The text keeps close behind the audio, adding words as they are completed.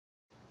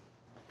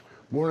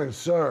Morning,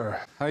 sir.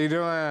 How you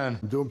doing? I'm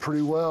doing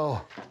pretty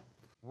well.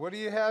 What do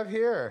you have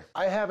here?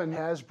 I have an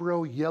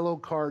Hasbro yellow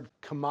card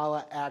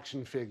Kamala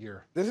Action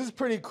figure. This is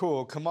pretty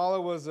cool.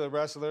 Kamala was a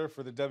wrestler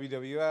for the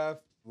WWF. A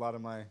lot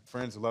of my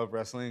friends love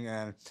wrestling,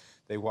 and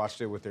they watched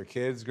it with their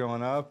kids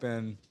growing up,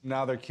 and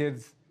now their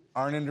kids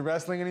aren't into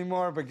wrestling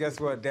anymore, but guess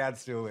what? Dad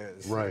still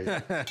is. Right.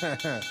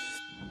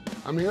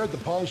 I'm here at the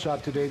pawn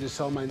shop today to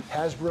sell my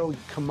Hasbro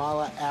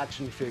Kamala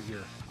Action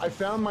figure. I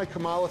found my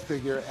Kamala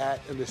figure at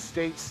an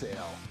estate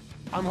sale.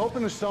 I'm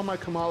hoping to sell my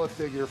Kamala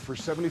figure for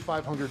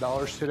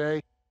 $7,500 today.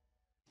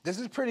 This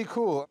is pretty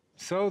cool.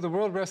 So the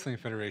World Wrestling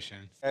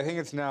Federation, I think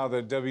it's now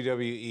the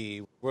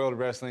WWE, World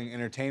Wrestling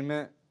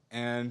Entertainment,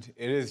 and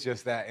it is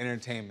just that,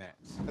 entertainment.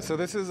 So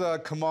this is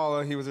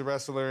Kamala. He was a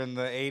wrestler in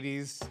the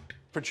 80s,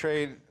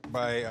 portrayed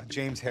by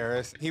James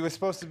Harris. He was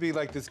supposed to be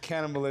like this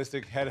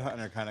cannibalistic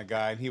headhunter kind of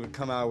guy, and he would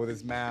come out with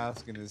his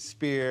mask and his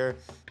spear.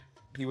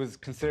 He was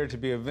considered to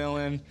be a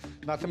villain,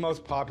 not the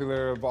most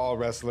popular of all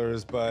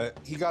wrestlers, but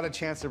he got a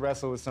chance to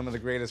wrestle with some of the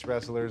greatest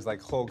wrestlers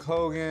like Hulk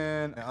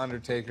Hogan,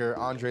 Undertaker,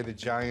 Andre the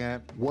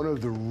Giant. One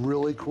of the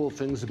really cool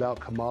things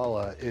about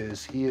Kamala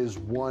is he is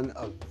one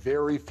of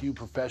very few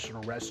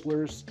professional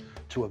wrestlers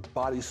to have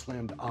body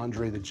slammed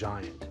Andre the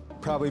Giant.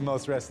 Probably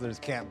most wrestlers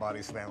can't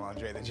body slam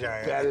Andre the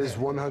Giant. That is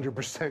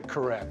 100%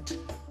 correct.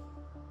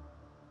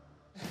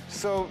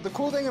 So the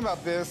cool thing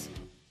about this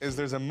is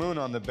there's a moon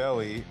on the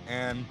belly,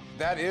 and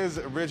that is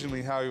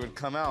originally how he would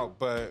come out,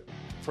 but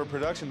for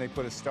production, they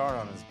put a star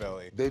on his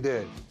belly. They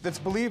did. It's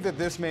believed that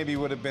this maybe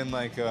would have been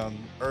like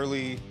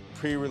early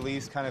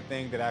pre-release kind of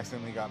thing that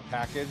accidentally got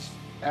packaged.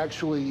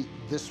 Actually,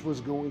 this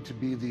was going to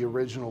be the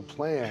original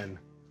plan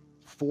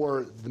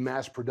for the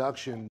mass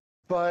production,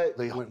 but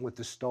they went with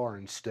the star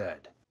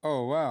instead.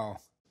 Oh, wow.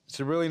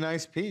 It's a really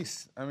nice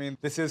piece. I mean,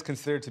 this is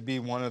considered to be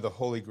one of the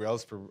holy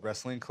grails for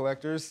wrestling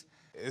collectors.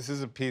 This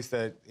is a piece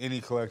that any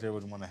collector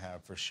would want to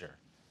have for sure.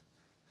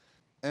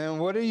 And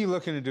what are you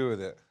looking to do with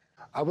it?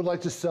 I would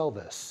like to sell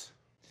this.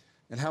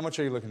 And how much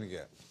are you looking to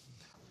get?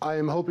 I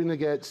am hoping to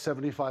get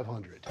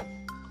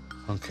 $7,500.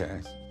 Okay.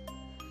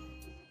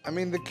 I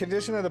mean, the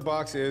condition of the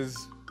box is,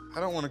 I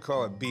don't want to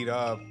call it beat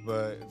up,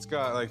 but it's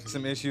got like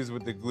some issues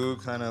with the glue,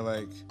 kind of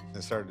like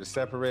it started to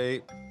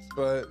separate.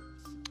 But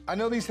I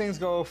know these things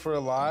go for a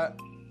lot.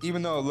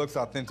 Even though it looks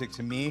authentic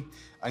to me,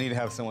 I need to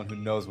have someone who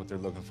knows what they're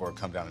looking for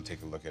come down and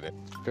take a look at it.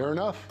 Fair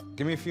enough.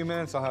 Give me a few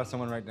minutes, I'll have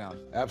someone write down.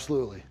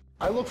 Absolutely.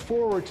 I look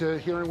forward to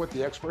hearing what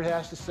the expert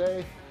has to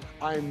say.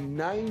 I'm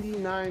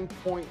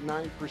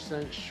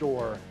 99.9%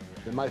 sure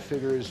that my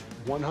figure is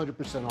 100%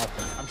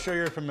 authentic. I'm sure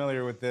you're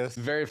familiar with this.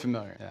 Very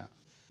familiar, yeah.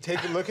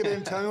 Take a look at it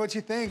and tell me what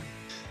you think.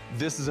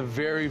 This is a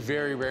very,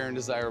 very rare and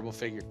desirable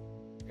figure.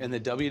 In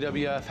the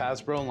WWF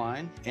Hasbro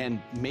line,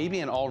 and maybe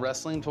in all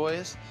wrestling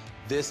toys,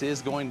 this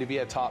is going to be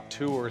a top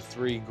 2 or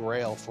 3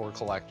 grail for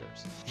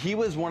collectors. He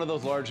was one of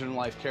those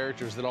larger-than-life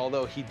characters that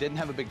although he didn't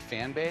have a big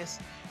fan base,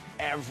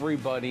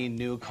 everybody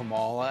knew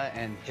Kamala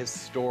and his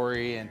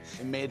story, and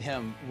it made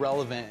him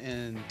relevant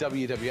in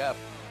WWF.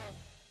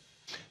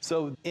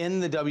 So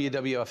in the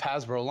WWF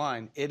Hasbro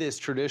line, it is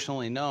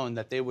traditionally known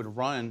that they would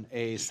run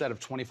a set of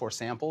 24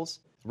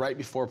 samples right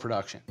before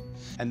production.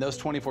 And those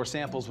 24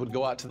 samples would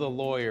go out to the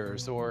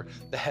lawyers or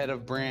the head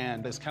of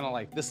brand. It's kind of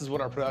like, this is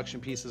what our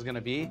production piece is gonna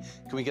be.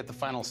 Can we get the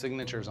final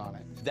signatures on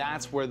it?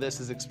 That's where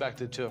this is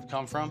expected to have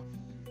come from.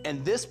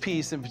 And this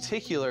piece in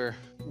particular,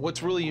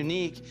 what's really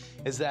unique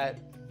is that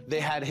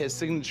they had his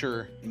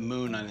signature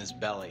moon on his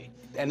belly.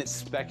 And it's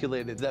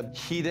speculated that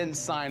he didn't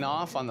sign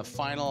off on the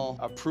final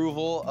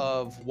approval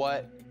of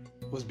what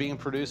was being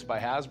produced by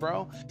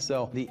Hasbro.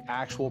 So the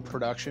actual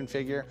production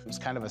figure was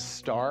kind of a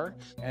star,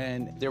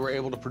 and they were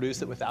able to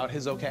produce it without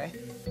his okay.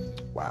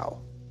 Wow.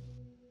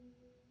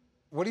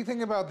 What do you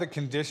think about the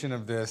condition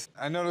of this?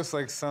 I noticed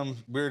like some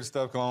weird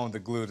stuff going on with the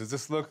glue. Does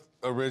this look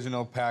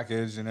original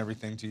package and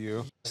everything to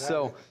you?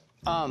 So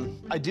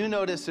I do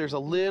notice there's a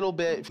little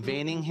bit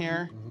veining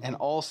here, and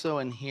also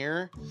in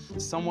here,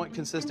 somewhat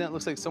consistent. It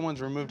looks like someone's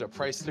removed a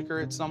price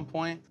sticker at some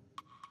point.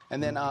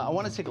 And then I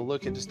want to take a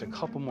look at just a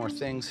couple more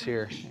things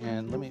here,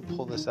 and let me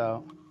pull this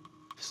out.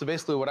 So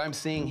basically what I'm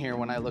seeing here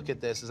when I look at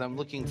this is I'm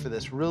looking for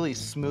this really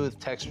smooth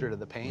texture to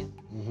the paint,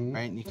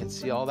 right? And you can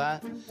see all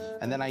that.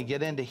 And then I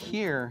get into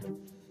here,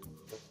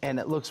 and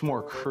it looks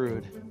more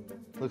crude.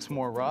 Looks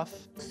more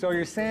rough. So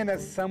you're saying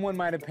that someone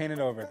might have painted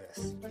over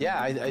this?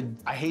 Yeah,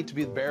 I hate to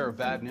be the bearer of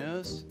bad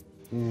news,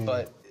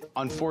 but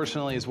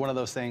unfortunately it's one of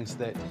those things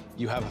that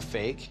you have a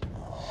fake,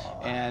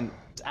 and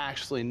it's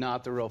actually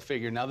not the real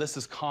figure. Now, this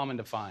is common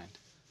to find.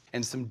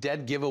 And some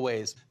dead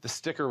giveaways, the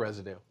sticker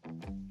residue.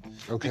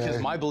 Okay. Because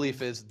my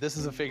belief is this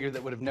is a figure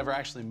that would have never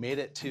actually made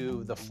it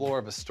to the floor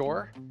of a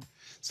store.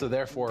 So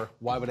therefore,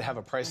 why would it have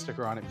a price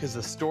sticker on it? Because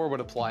the store would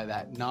apply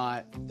that,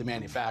 not the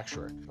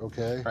manufacturer.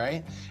 Okay.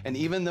 Right? And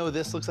even though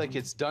this looks like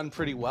it's done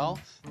pretty well,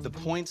 the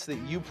points that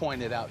you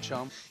pointed out,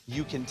 Chum,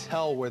 you can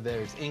tell where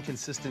there's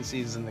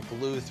inconsistencies in the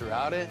glue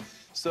throughout it.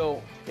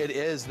 So it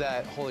is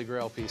that holy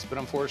grail piece. But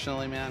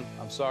unfortunately, man,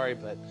 I'm sorry,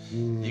 but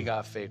you got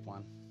a fake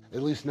one.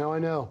 At least now I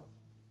know.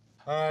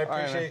 All right,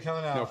 appreciate you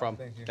coming out. No problem.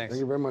 Thank you. Thanks. Thank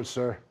you very much,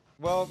 sir.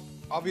 Well,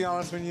 I'll be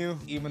honest with you,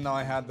 even though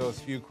I had those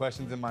few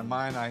questions in my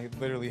mind, I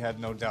literally had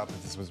no doubt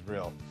that this was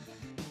real.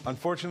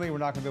 Unfortunately, we're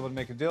not gonna be able to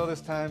make a deal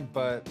this time,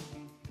 but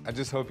I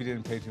just hope you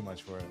didn't pay too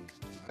much for it.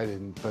 I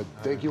didn't, but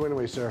thank you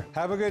anyway, sir.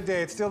 Have a good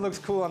day. It still looks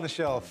cool on the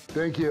shelf.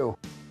 Thank you.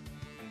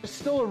 It's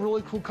still a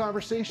really cool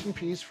conversation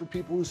piece for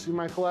people who see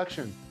my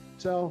collection.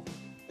 So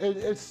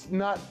it's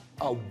not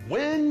a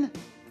win,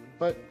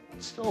 but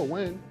it's still a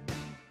win.